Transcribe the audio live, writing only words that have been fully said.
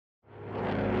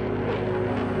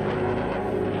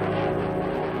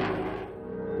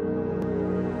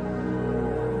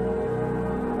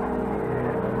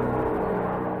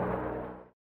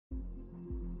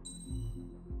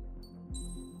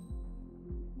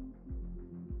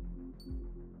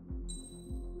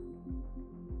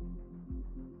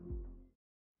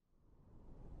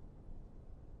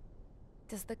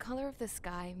Does the color of the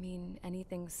sky mean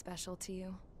anything special to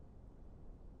you?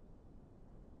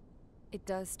 It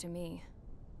does to me.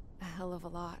 A hell of a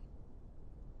lot.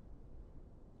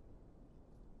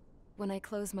 When I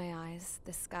close my eyes,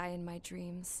 the sky in my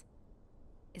dreams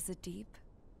is a deep,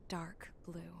 dark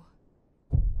blue.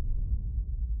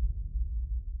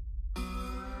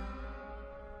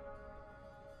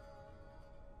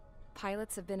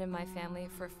 Pilots have been in my family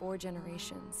for 4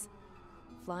 generations.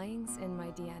 Flying's in my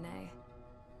DNA.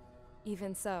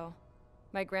 Even so,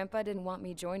 my grandpa didn't want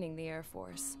me joining the Air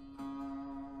Force.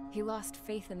 He lost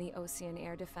faith in the Ocean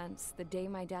Air Defense the day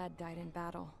my dad died in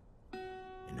battle.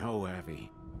 You know,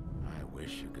 Abby, I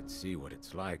wish you could see what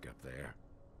it's like up there.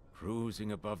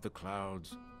 Cruising above the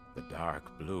clouds, the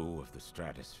dark blue of the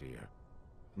stratosphere.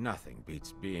 Nothing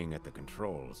beats being at the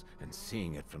controls and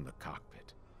seeing it from the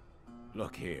cockpit.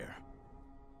 Look here.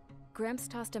 Gramps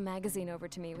tossed a magazine over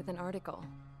to me with an article.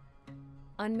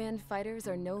 Unmanned fighters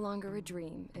are no longer a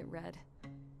dream, it read.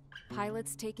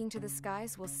 Pilots taking to the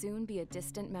skies will soon be a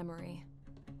distant memory.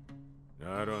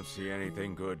 I don't see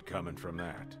anything good coming from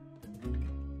that.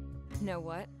 Know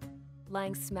what?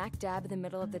 Lying smack dab in the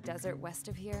middle of the desert west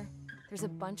of here, there's a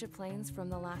bunch of planes from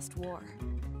the last war.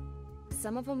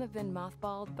 Some of them have been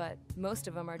mothballed, but most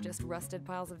of them are just rusted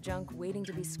piles of junk waiting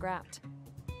to be scrapped.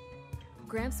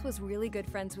 Gramps was really good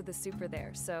friends with the super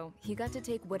there, so he got to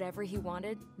take whatever he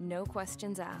wanted, no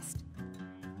questions asked.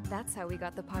 That's how we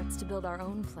got the parts to build our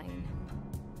own plane.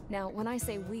 Now, when I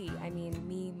say we, I mean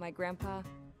me, my grandpa,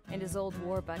 and his old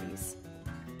war buddies.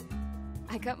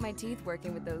 I cut my teeth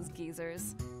working with those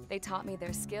geezers. They taught me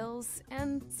their skills,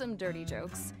 and some dirty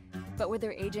jokes. But with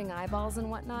their aging eyeballs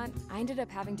and whatnot, I ended up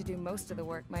having to do most of the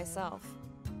work myself.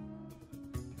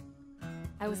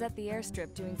 I was at the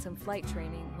airstrip doing some flight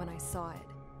training when I saw it.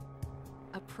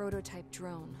 A prototype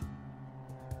drone.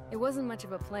 It wasn't much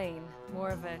of a plane,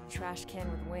 more of a trash can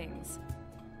with wings.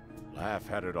 Laugh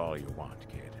at it all you want,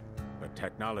 kid. But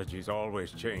technology's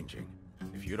always changing.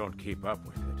 If you don't keep up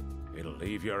with it, it'll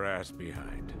leave your ass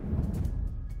behind.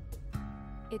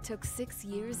 It took 6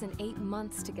 years and 8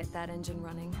 months to get that engine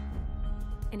running.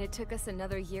 And it took us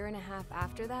another 1.5 years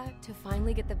after that to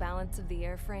finally get the balance of the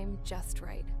airframe just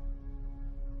right.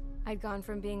 I'd gone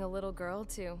from being a little girl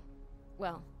to,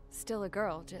 well, still a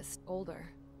girl, just older.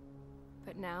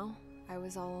 But now, I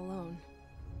was all alone.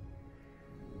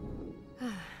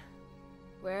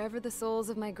 Wherever the souls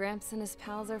of my Gramps and his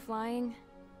pals are flying,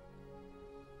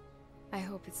 I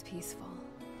hope it's peaceful.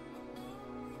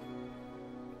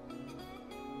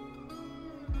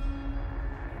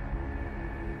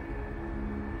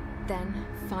 Then,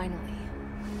 finally,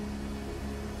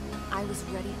 I was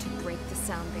ready to break the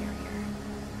sound barrier.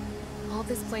 All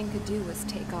this plane could do was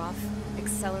take off,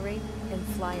 accelerate, and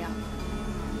fly up.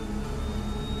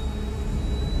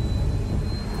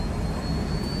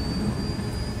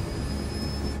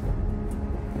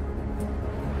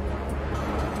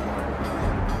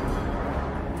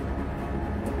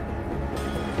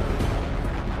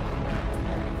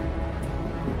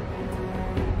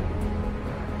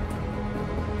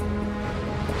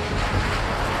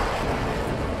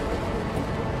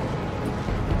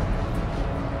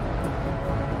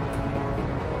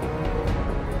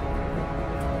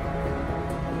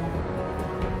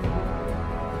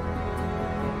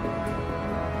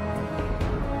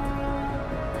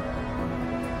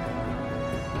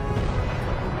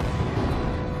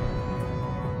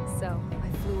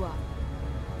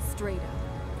 Straight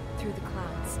up, through the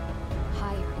clouds,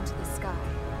 higher into the sky.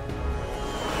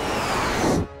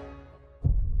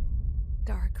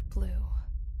 Dark blue.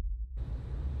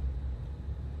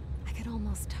 I could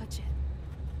almost touch it.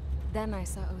 Then I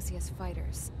saw Osia's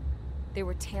fighters. They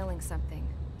were tailing something.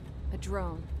 A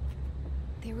drone.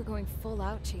 They were going full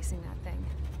out chasing that thing.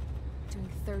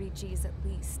 Doing 30 Gs at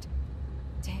least.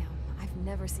 Damn, I've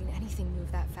never seen anything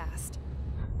move that fast.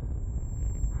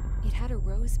 It had a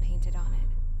rose painted on it.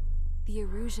 The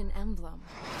Erusian emblem.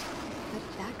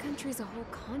 But that country's a whole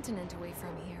continent away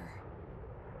from here.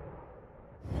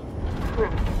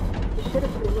 Crap. You should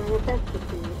have put in my best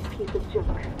with you, piece of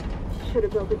junk. Should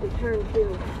have built a deterrent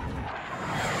too.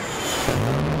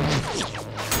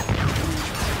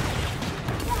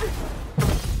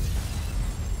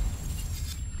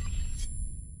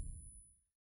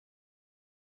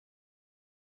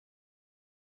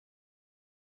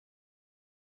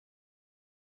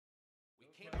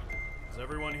 Is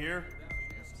everyone here?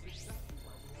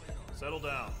 Settle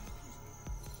down.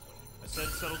 I said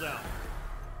settle down.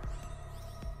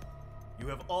 You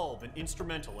have all been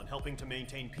instrumental in helping to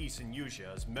maintain peace in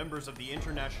Usea as members of the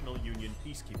International Union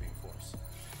Peacekeeping Force.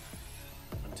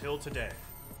 Until today.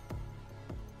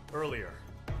 Earlier,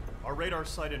 Our radar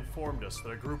site informed us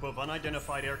that a group of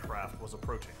unidentified aircraft was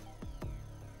approaching.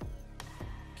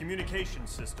 Communication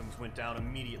systems went down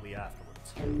immediately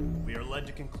afterwards. We are led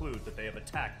to conclude that they have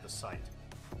attacked the site.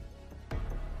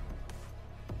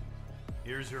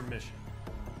 Here's your mission.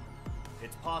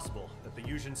 It's possible that the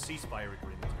Yuuzhan ceasefire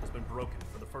agreement has been broken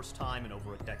for the first time in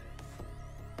over a decade.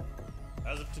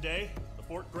 As of today, the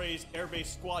Fort Grays Air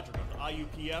Base Squadron of the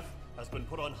IUPF has been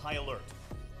put on high alert.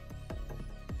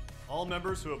 All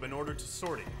members who have been ordered to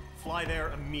sortie, fly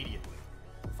there immediately.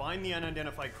 Find the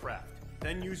unidentified craft,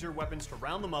 then use your weapons to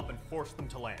round them up and force them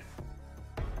to land.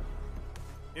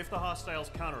 If the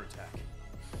hostiles counterattack,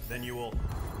 then you will...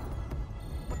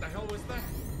 What the hell was that?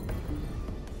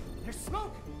 There's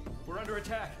smoke! We're under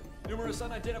attack. Numerous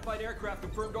unidentified aircraft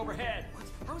confirmed overhead. What?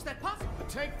 How is that possible? The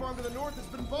tank farm to the north has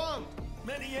been bombed.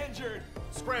 Many injured.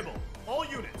 Scramble! All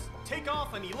units, take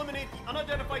off and eliminate the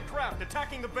unidentified craft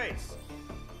attacking the base!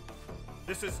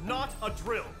 This is not a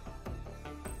drill!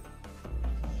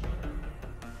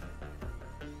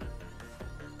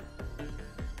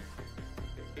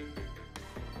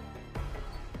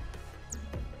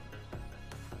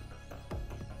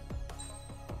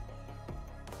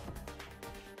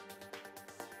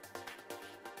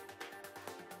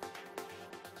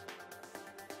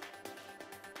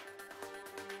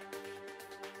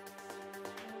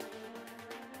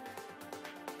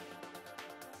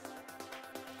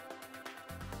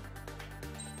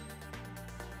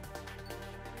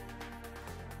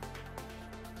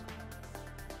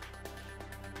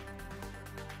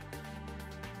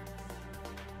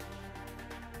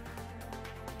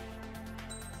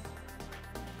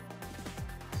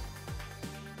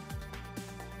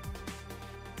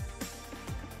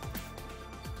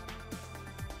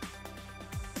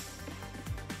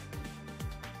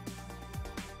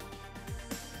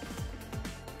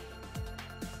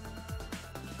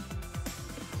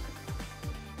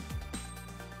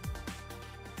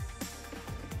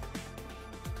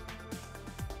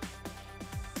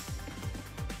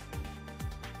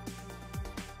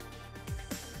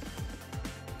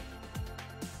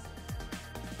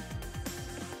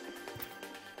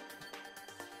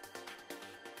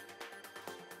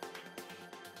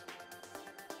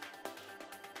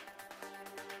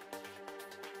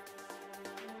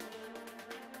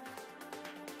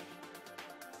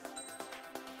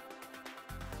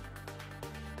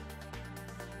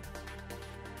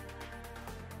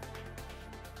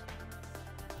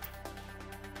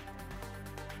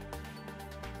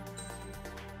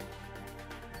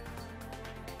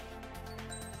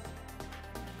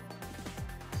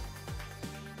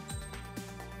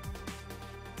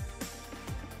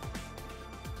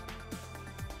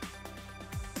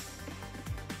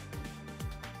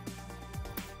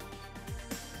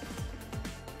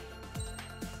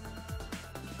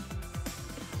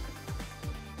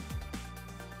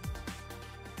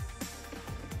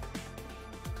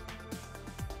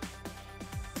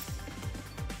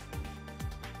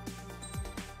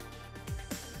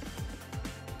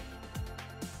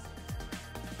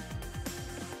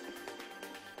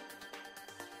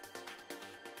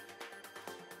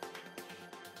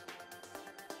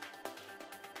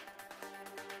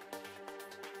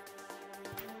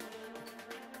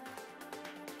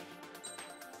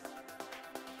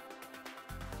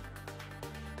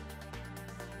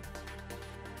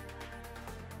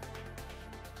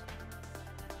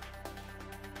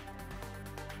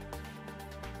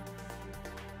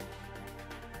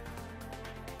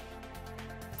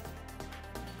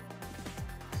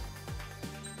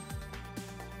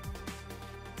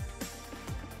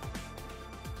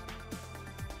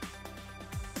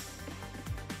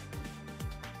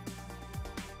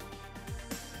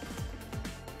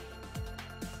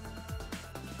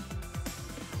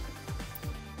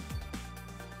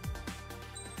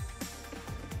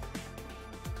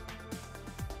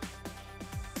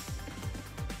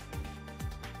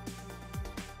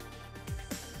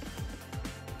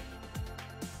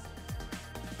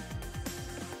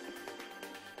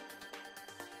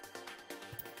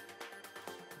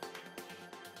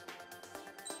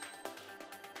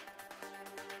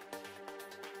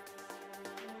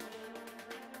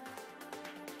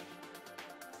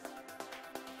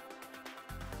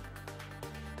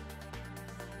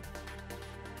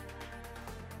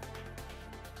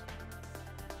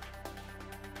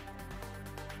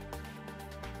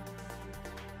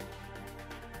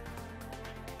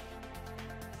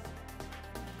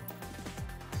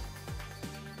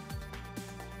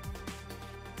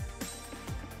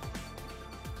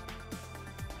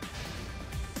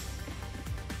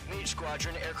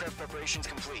 Squadron, aircraft preparations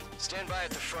complete. Stand by at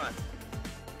the front.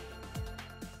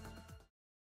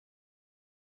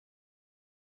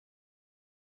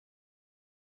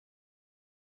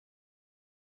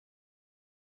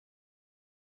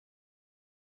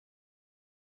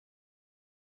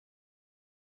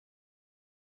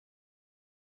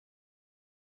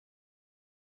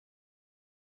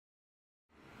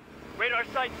 radar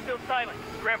site's still silent.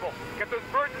 Scramble. Get those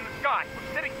birds in the sky.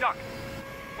 We're sitting ducks.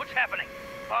 What's happening?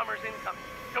 Bombers incoming.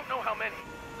 Don't know how many.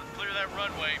 Let's clear that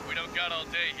runway. We don't got all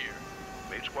day here.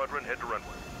 Mage Squadron, head to runway.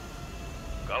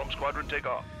 Column Squadron, take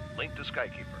off. Link to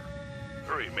Skykeeper.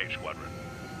 Hurry, Mage Squadron.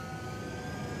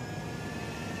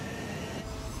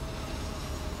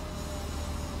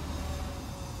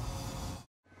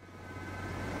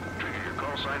 Trigger, your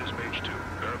call sign is Mage 2.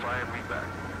 Verify and read back.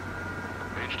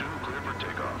 Mage 2, clear for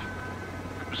takeoff.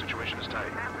 The situation is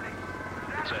tight.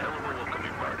 It's a hell of a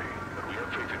welcoming party, but we have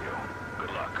faith in you.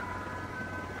 Good luck.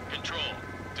 Control,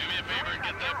 do me a favor and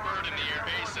get that bird in the air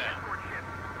ASAP.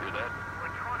 Hear that?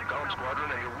 Column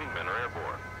Squadron and your wingmen are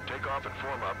airborne. Take off and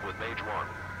form up with Mage 1.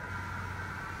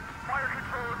 Fire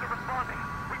controllers are responding.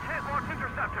 We can't launch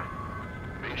interceptors.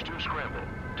 Mage 2, scramble.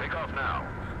 Take off now.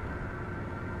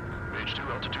 Mage 2,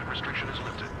 altitude restriction is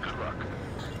lifted. Good luck.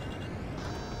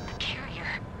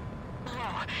 Carrier.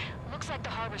 Whoa. Looks like the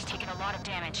harbor's taken a lot of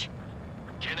damage.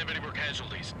 Can't have any more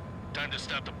casualties. Time to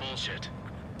stop the bullshit.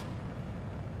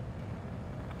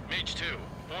 Mage 2,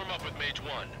 form up with Mage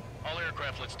 1. All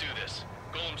aircraft, let's do this.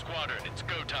 Golem Squadron, it's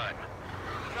go time.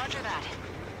 Roger that.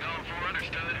 Golem 4,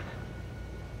 understood.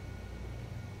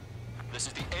 This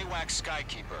is the AWAC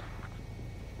Skykeeper.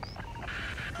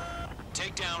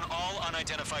 Take down all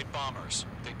unidentified bombers.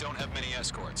 They don't have many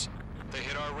escorts. They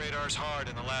hit our radars hard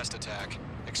in the last attack.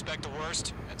 Expect the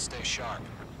worst and stay sharp.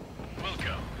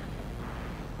 Wilco.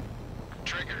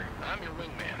 Trigger, I'm your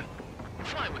wingman.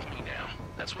 Fly with me now.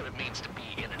 That's what it means to be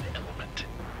in an element.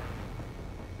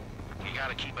 You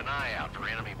gotta keep an eye out for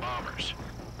enemy bombers.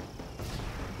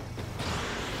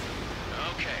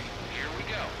 Okay, here we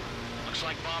go. Looks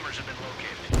like bombers have been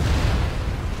located.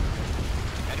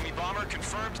 Enemy bomber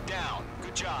confirmed down.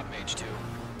 Good job, Mage 2.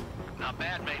 Not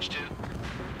bad, Mage 2.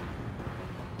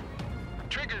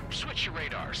 Trigger, switch your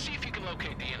radar. See if you can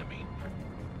locate the enemy.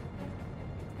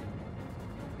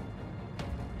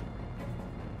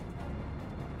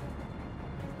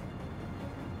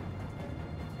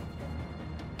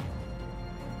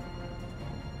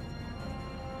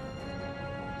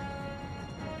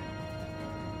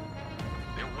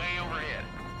 They're way overhead.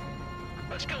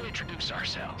 Let's go introduce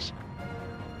ourselves.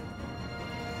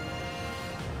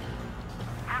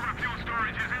 Harbor fuel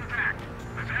storage is intact.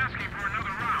 It's asking for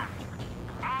another round.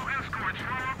 All escorts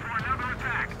form up for another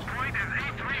attack. Point is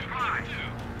 835.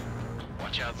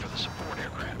 Watch out for the support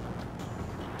aircraft.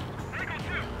 Eagle 2,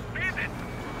 bandit!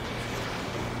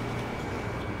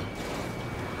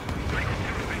 Eagle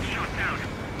 2 has been shot down.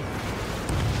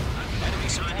 Enemy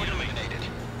support eliminated.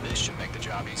 This should make the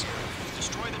job easier.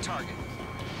 Destroy the target.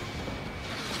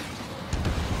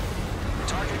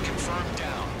 Target confirmed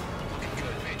down. Looking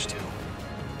good, Mage 2.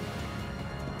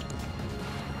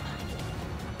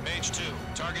 Mage 2,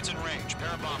 target's in range. Pair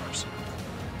of bombers.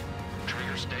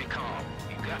 Trigger, stay calm.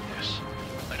 You got this.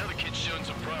 I know the kid's shown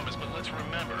some promise, but let's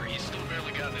remember, he's still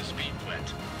barely gotten his feet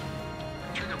wet.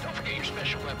 Trigger, don't forget your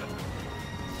special weapon.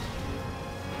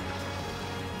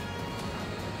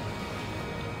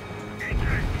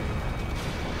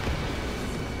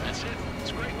 That's it.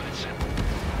 It's great when it's simple.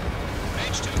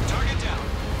 Mage 2, target down.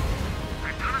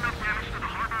 I've done enough damage to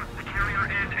the harbor, the carrier,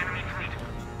 and enemy fleet.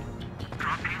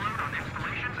 Drop payload on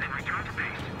installations and return to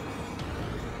base.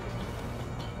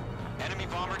 Enemy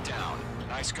bomber down.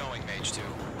 Nice going, Mage 2.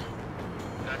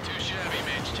 Not too shabby,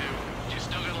 Mage 2. You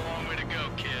still got a long way to go,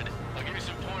 kid. I'll give you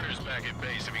some pointers back at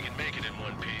base if you can make it in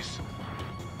one piece.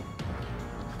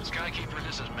 Skykeeper,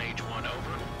 this is Mage 1,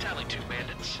 over. Tally 2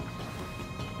 bandits.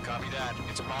 Copy that.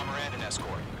 It's a bomber and an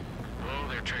escort. Whoa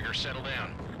there, Trigger. Settle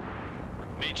down.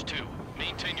 Mage 2,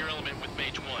 maintain your element with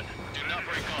Mage 1. Do not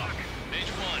break off. Mage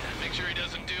 1, make sure he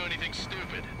doesn't do anything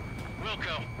stupid.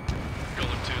 Wilco.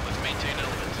 Golem 2, let's maintain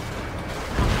element.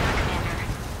 Commander.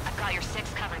 I've got your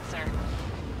 6 covered, sir.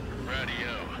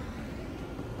 Radio.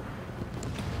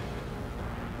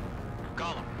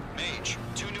 Golem, Mage,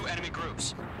 2 new enemy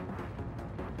groups.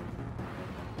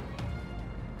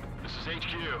 This is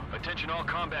HQ. Attention all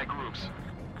combat groups.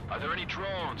 Are there any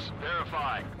drones?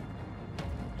 Verify.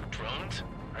 Drones?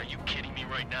 Are you kidding me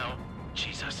right now?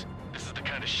 Jesus, this is the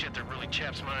kind of shit that really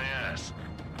chaps my ass.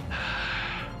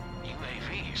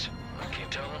 UAVs? I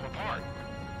can't tell them apart.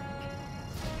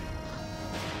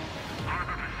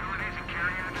 Harbor facilities and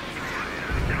carrier destroyed.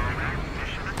 Combat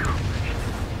mission accomplished.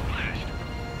 Flashed.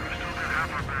 We're still got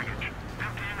half our baggage.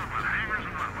 Emptying of our hangars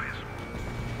and runways.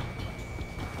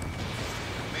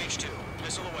 Mage 2,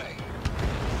 missile away.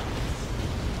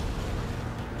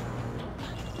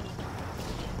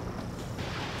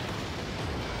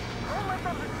 Don't let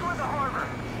them destroy the harbor!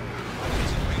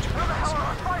 Mage Where the hell are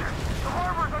our fighters? The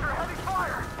harbor's under heavy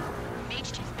fire!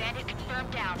 Mage 2's bandit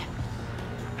confirmed down.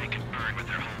 firing with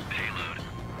their whole payload.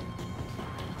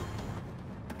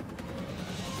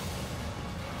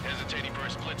 Hesitating for a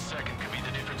split second could be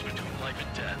the difference between life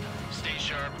and death. Stay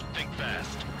sharp, think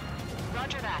fast.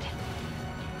 Roger that.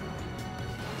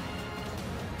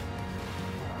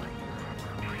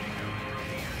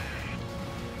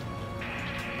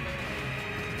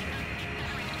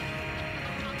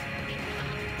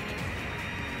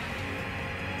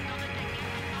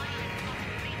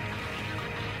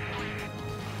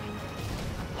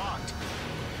 Locked.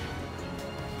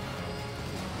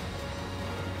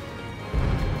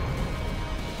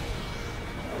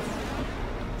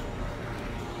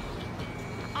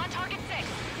 On target 6.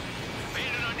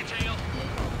 Bandit on your tail.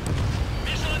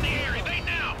 Missile in the air, evade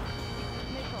now!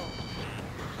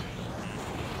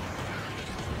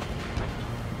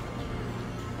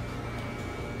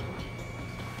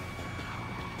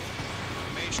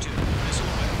 Mage 2, missile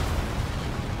away.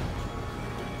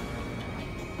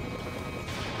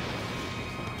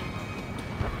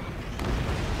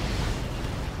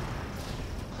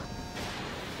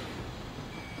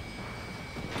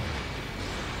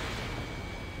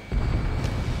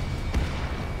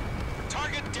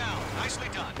 Target down. Nicely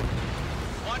done.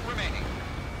 One remaining.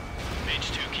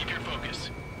 Mage 2, keep your focus.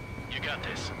 You got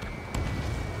this.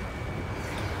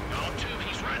 Column 2,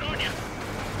 he's right on you.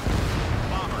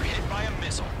 Bomber hit by a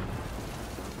missile.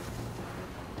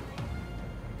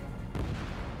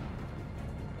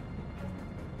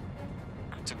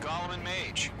 To Golem and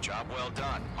Mage, job well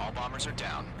done. All bombers are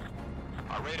down.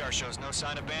 Our radar shows no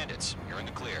sign of bandits. You're in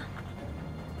the clear.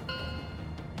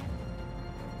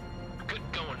 Good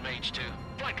going, Mage 2.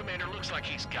 Flight Commander looks like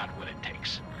he's got what it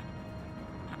takes.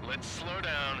 Let's slow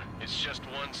down. It's just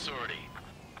one sortie.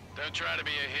 Don't try to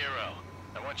be a hero.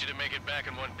 I want you to make it back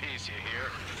in one piece, you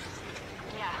hear?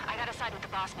 Yeah, I gotta side with the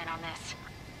boss man on this.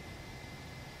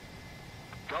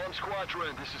 Golem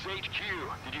Squadron, this is HQ.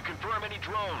 Did you confirm any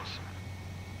drones?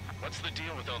 What's the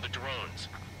deal with all the drones?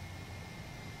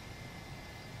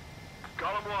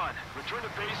 Golem 1, return to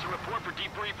base and report for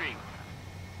debriefing.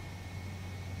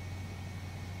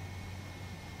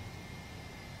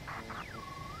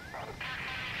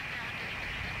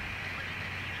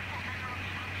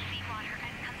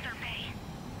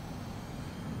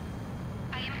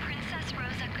 I am Princess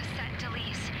Rosa Cosette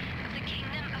Delise of the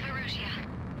Kingdom of Erusia.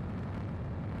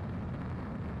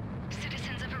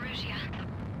 Citizens of Erusia.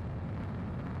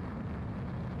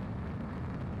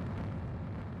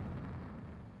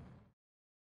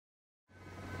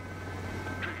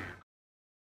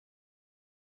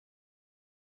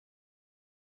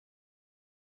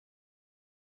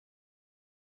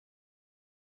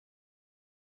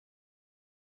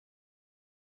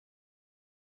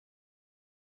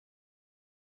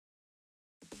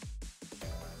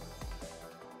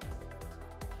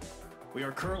 We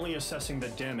are currently assessing the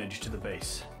damage to the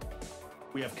base.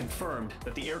 We have confirmed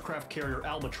that the aircraft carrier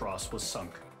Albatross was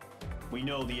sunk. We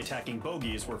know the attacking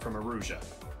bogies were from Erusia.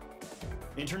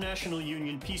 International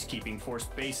Union peacekeeping force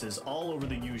bases all over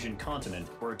the Yusian continent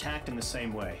were attacked in the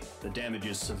same way. The damage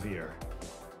is severe.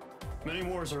 Many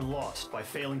wars are lost by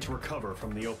failing to recover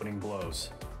from the opening blows.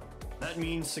 That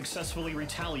means successfully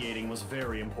retaliating was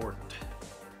very important.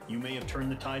 You may have turned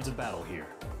the tides of battle here.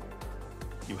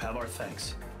 You have our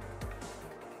thanks.